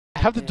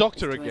have the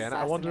doctor again.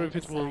 I wonder if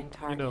it will,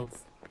 you know...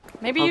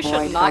 Maybe you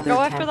should not go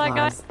after that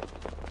guy?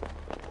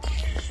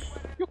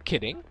 You're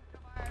kidding?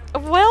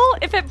 Well,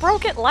 if it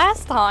broke it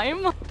last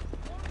time,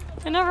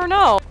 you never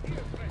know.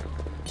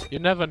 You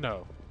never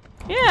know.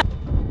 Yeah.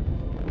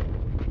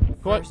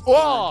 What?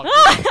 Whoa!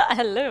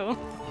 Hello.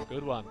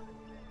 Good one.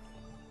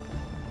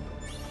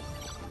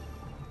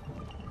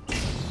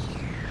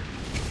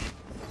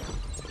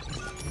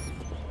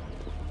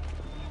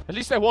 At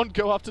least I won't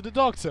go after the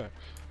doctor.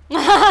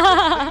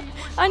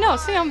 I know.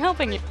 See, I'm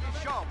helping you.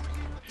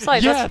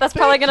 Besides, Yeah, that's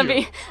probably gonna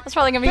be. That's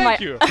probably gonna be my.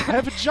 Thank you. I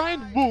have a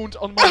giant wound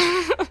on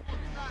my.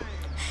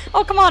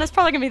 Oh come on! It's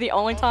probably gonna be the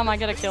only time I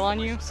get a kill on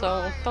you,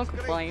 so don't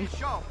complain.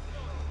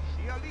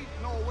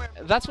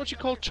 That's what you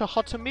call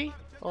chahotomy,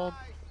 or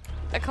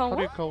How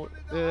do you call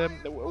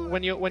it?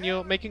 When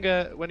you're making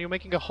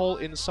a hole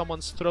in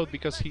someone's throat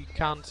because he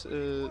can't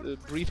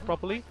breathe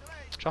properly.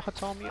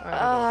 Chahotomy. I don't know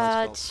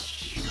how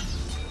it's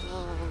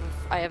called.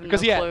 I have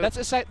Because no yeah, clue.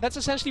 that's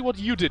essentially what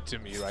you did to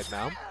me right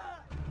now.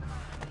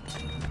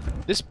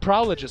 This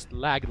prowler just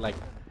lagged like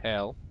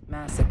hell.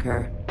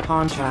 Massacre.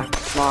 Contract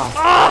lost.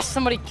 Ah!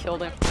 Somebody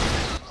killed him.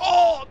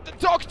 Oh, the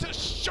doctor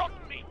shot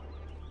me.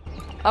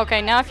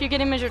 Okay, now if you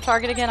get him as your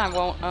target again, I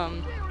won't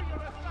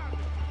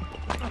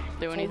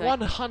do For anything.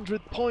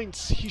 100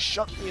 points, he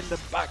shot me in the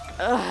back.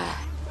 Ugh.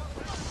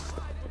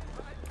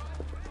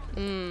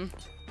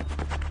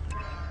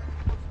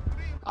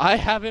 I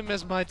have him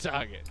as my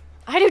target.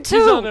 I do too.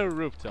 He's on a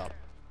rooftop.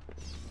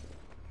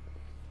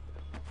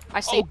 I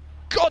see. Oh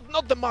God,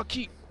 not the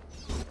Marquis!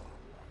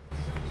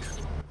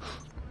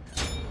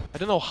 I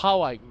don't know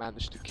how I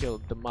managed to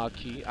kill the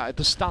Marquis.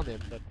 To stun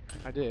him, but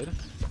I did.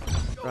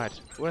 Right,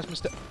 where's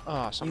Mr.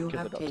 Ah, someone You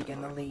killed have the doctor.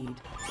 taken the lead.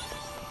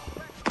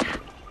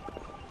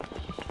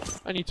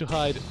 I need to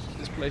hide.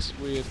 This place is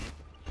weird.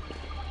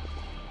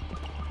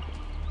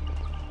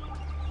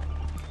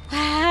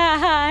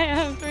 I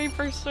have 3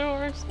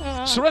 pursuers.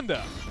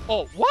 Surrender!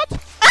 Oh, what?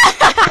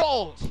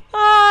 Balls!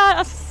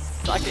 Ah,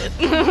 suck it.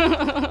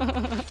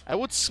 I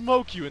would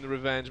smoke you in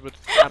revenge, but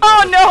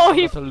Oh no, I'm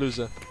not a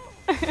loser.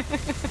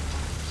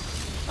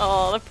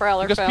 Oh, the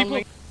prowler Because found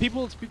me.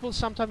 people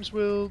sometimes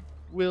will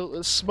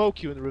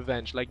smoke you in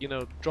revenge, like, you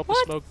know, drop What?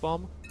 a smoke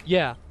bomb.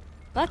 Yeah.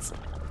 That's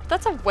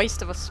a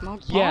waste of a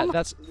smoke bomb. Yeah,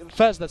 that's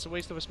a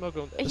waste of a smoke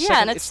bomb. Yeah, Second,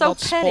 and it's so not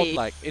petty.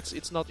 sport-like.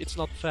 It's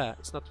not fair.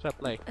 It's not fair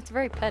play. It's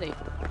very petty.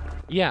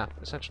 Yeah,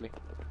 essentially.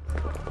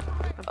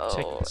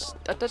 Take Oh, this.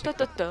 da, da, da,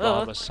 da, da.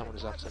 Regardless, someone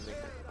is after me.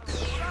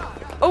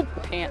 Oh,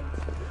 pant.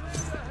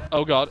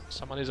 Oh God,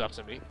 someone is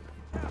after me.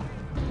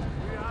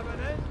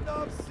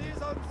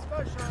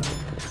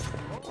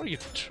 What are you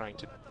trying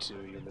to do,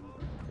 you little...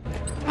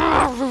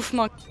 Ah, roof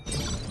monk.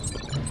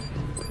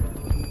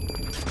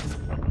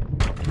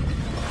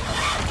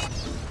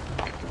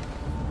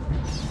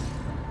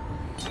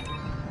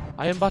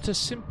 I am but a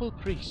simple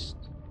priest.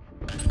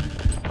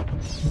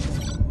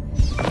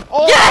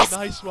 Oh, Yes!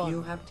 nice one!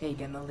 You have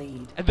taken the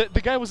lead. And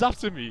the guy was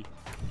after me.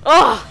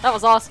 Oh, that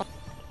was awesome.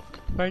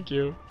 Thank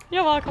you.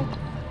 You're welcome.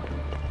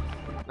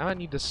 Now I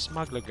need the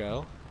smuggler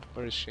girl.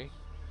 Where is she?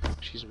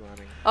 She's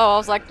running. Oh, I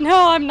was like,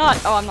 no, I'm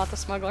not. Oh, I'm not the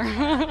smuggler.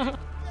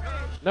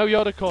 No,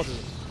 you're the courtesan.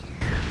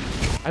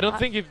 I don't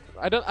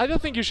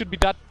think you should be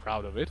that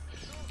proud of it.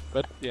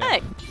 But yeah.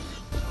 Hey.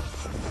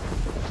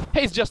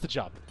 Hey, it's just a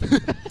job.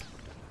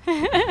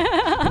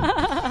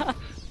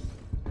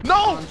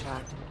 No!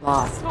 Contract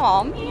lost.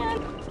 Oh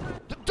man.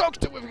 The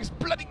doctor with his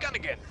bloody gun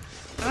again.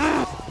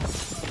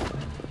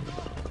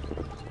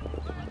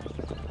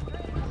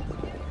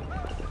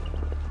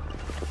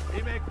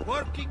 We make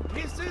working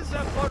pieces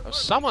for Oh,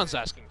 someone's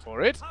asking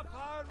for it.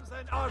 arms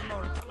and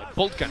armor. My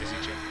bolt gun is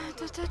itching.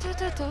 Da, da, da,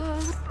 da,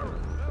 da.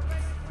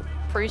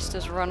 Priest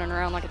is running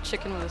around like a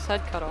chicken with his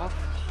head cut off.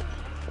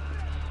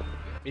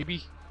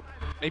 Maybe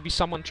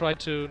someone tried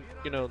to,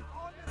 you know,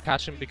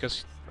 catch him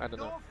because I don't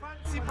know.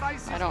 Fancy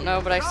prices. I don't know,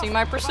 but I see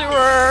my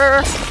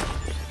pursuer.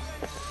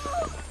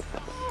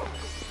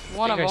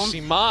 One I of think I them.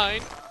 see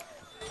mine.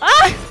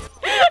 Ah!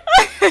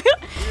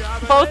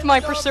 Both my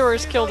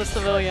pursuers killed a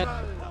civilian.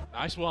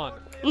 Nice one.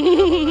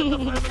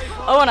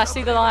 Oh, and I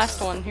see the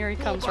last one. Here he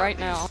comes right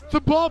now. The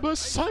barber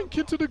sank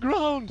into the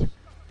ground.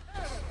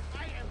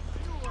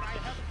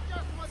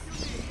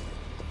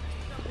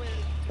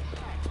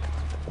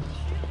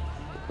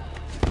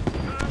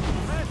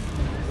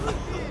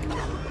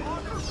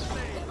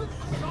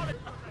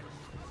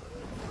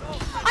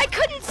 I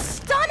couldn't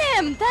stun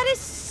him! That is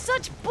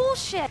such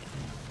bullshit!